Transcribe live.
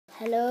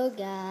Hello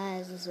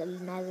guys, this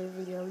is another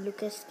video of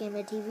Lucas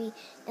Gamer TV,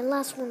 and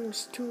last one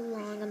was too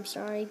long. I'm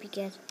sorry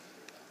because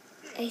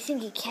I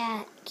think it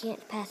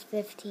can't pass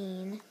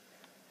 15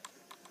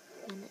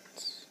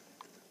 minutes.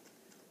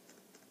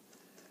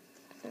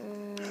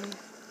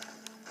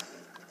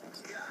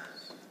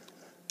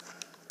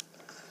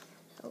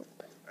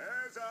 Hope.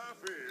 As I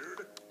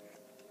feared.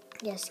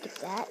 Yeah, skip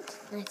that.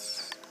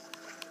 Nice.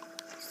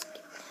 Skip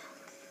that.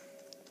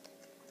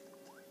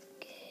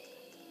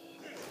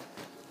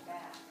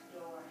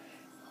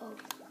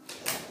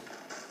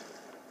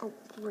 Oh,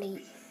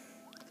 great.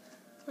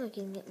 I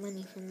can get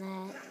money from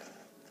that.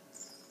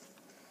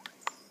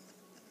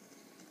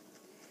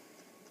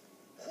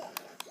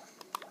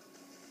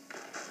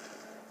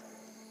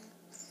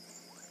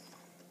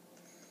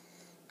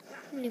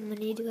 How many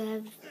money do I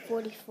have?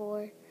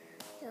 44.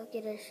 I'll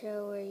get a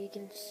show where you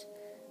can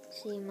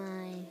see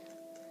my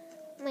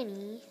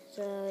money.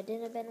 So it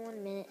didn't have been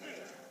 1 minute.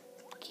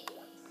 Okay,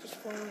 just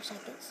 4 more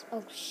seconds.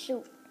 Oh,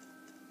 shoot.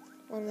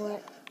 One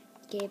more.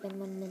 Okay, been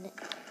 1 minute.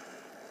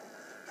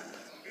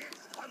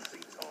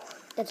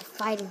 That's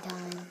fighting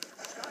time.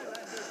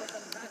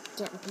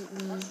 Can't beat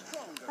me.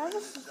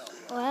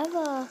 I have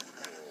a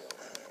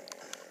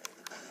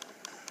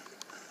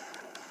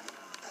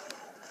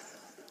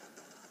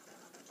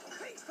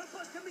Thanks for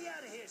busting me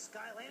out of here,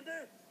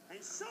 Skylander.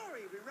 And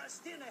sorry we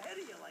rushed in ahead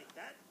of you like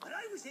that, but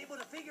I was able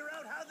to figure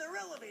out how their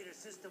elevator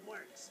system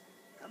works.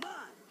 Come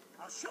on,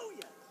 I'll show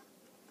you.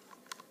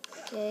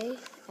 Okay,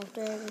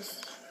 after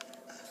this.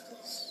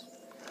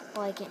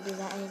 Oh, I can't do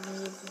that. I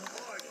need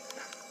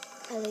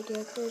other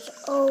characters.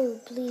 Oh,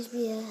 please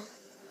be a.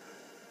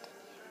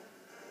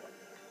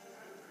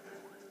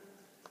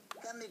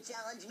 Come to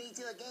challenge me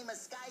to a game of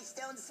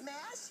Skystone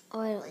Smash?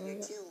 Oh, I don't Well, know you're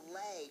that. too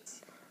late.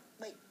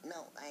 Wait,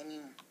 no, I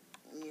mean,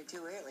 you're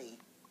too early.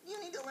 You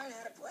need to learn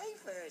how to play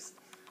first.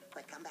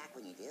 But come back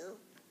when you do.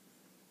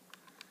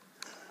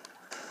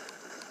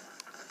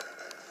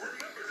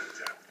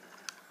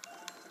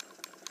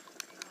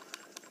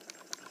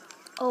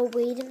 Oh,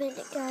 wait a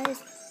minute,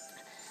 guys.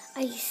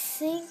 I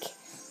think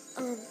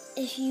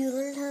if you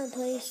learn how to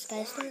play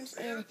Skystones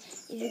and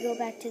if you go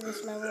back to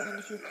this level and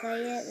if you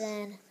play it,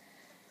 then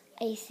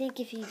I think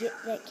if you get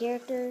that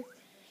character,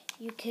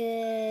 you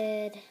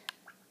could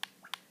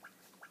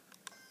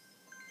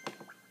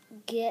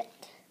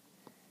get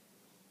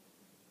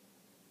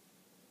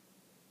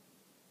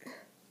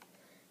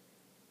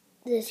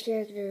this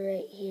character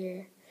right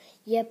here.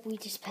 Yep, we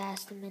just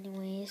passed him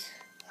anyways.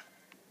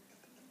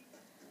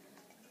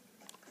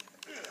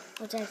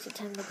 It's actually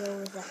time to go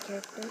with that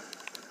character.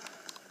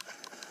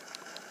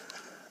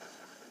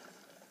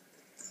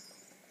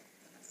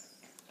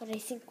 But I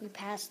think we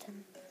passed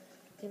him.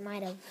 We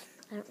might have.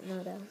 I don't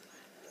know though.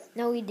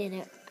 No, we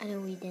didn't. I know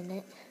we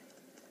didn't.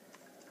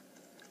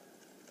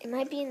 It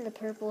might be in the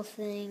purple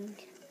thing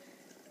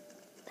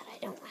that I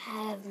don't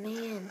have,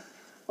 man.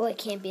 Oh, it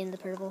can't be in the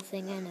purple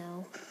thing, I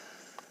know.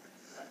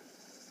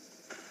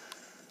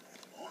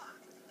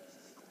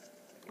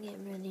 Get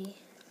ready.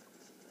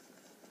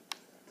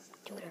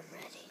 Do it, I'm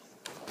ready.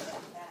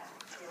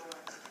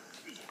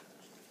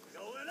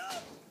 Going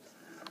up.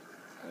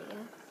 There you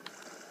go.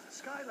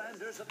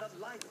 Skylanders of the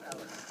Light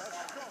Palace are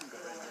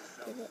stronger in this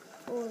zone. Did it.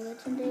 Oh,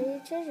 legendary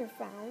treasure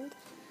found.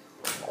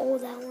 Oh,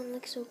 that one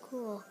looks so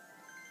cool.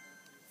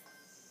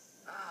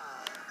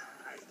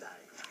 Nice.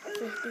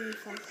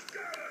 55.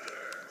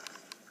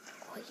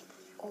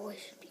 Oh, I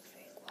should be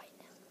very quiet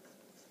now.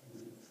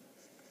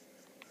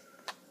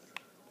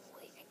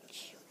 Wait, I can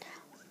shoot now.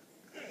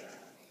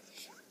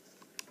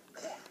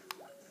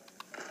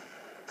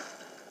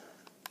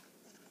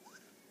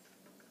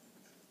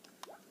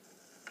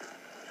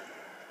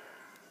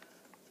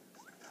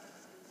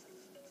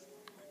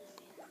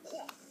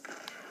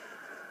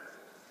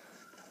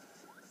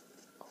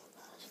 Oh,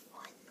 that was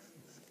fun.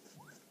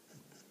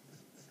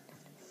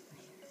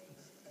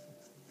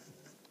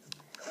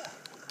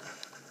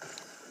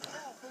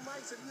 Awful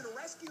nice of you to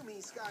rescue me,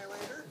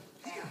 Skylander.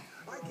 Here,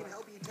 I can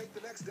help you take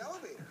the next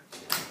elevator.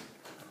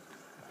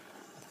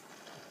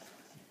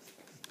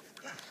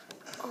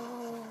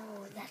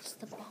 Oh, that's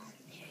the bomb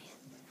area.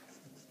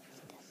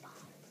 That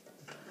bomb.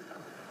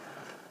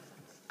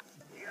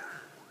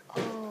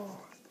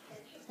 Oh,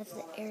 that's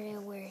the area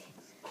where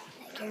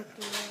that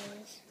character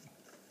is.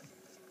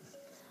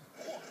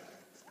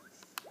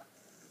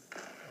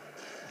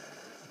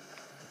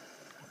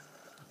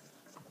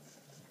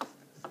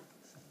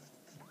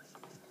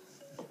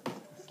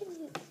 How can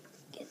you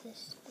get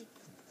this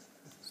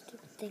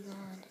stupid thing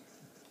on?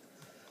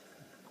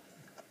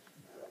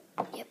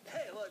 Yep.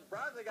 Hey, look,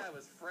 Broccoli guy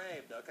was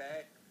framed,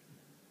 okay?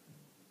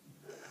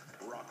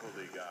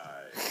 Broccoli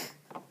guy.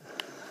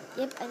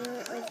 Yep, I knew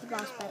it was the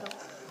boss battle.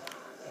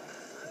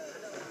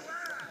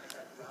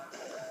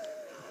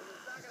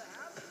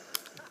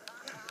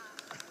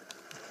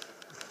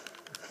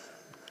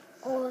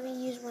 Oh, let me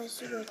use my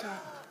super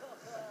attack.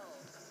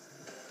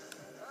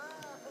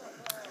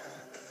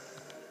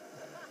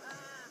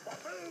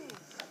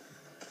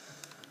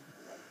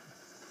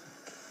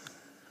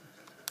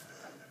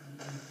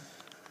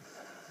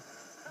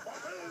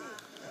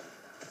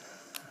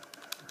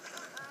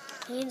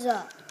 Hands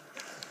up.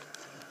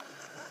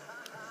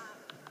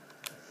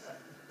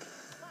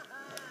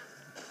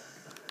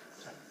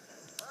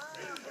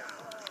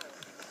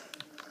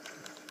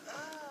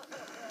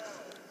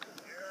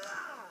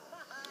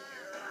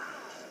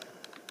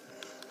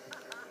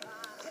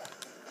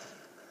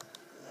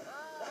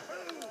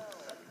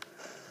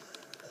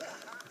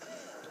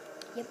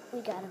 Yep,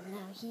 we got him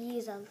now.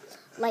 He's a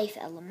life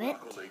element.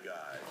 Broccoli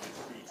guy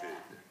defeated.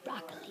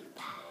 Broccoli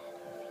guy.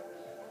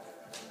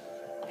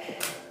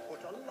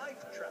 What a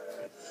life trap.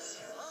 There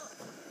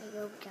you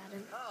go, got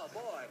him. Oh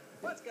boy,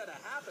 what's gonna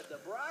happen to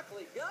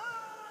Broccoli guy?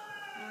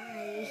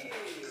 Hi.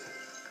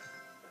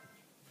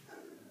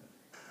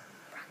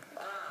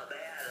 Oh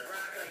man, the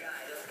broccoli guy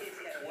just keeps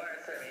getting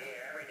worse for me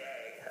here every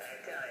day, I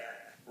tell ya.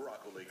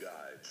 Broccoli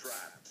guy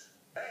trapped.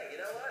 Hey, you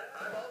know what?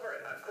 I'm over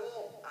it. I'm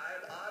cool.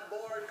 I'm on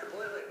board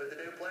completely with the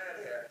new plan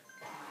here.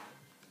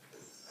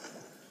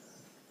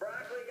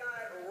 Broccoli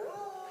guy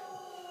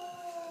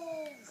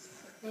rules!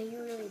 No, you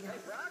really Hey,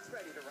 don't. Brock's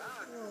ready to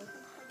rock. Oh,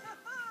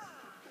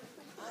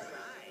 All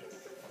right.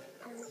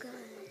 oh,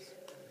 guys.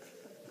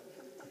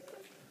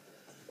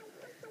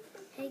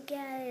 Hey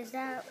guys,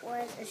 that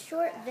was a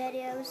short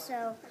video,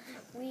 so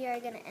we are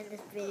going to end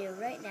this video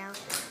right now.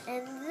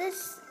 And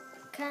this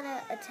kind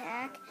of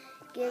attack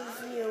gives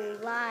you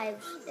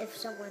lives if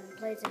someone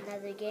plays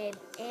another game,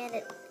 and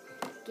it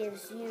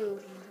gives you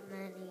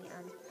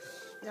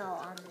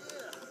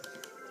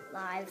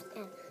lives.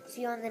 And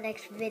see you on the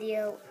next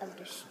video of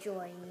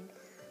destroying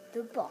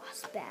the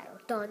boss battle.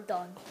 Dun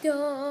dun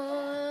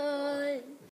dun!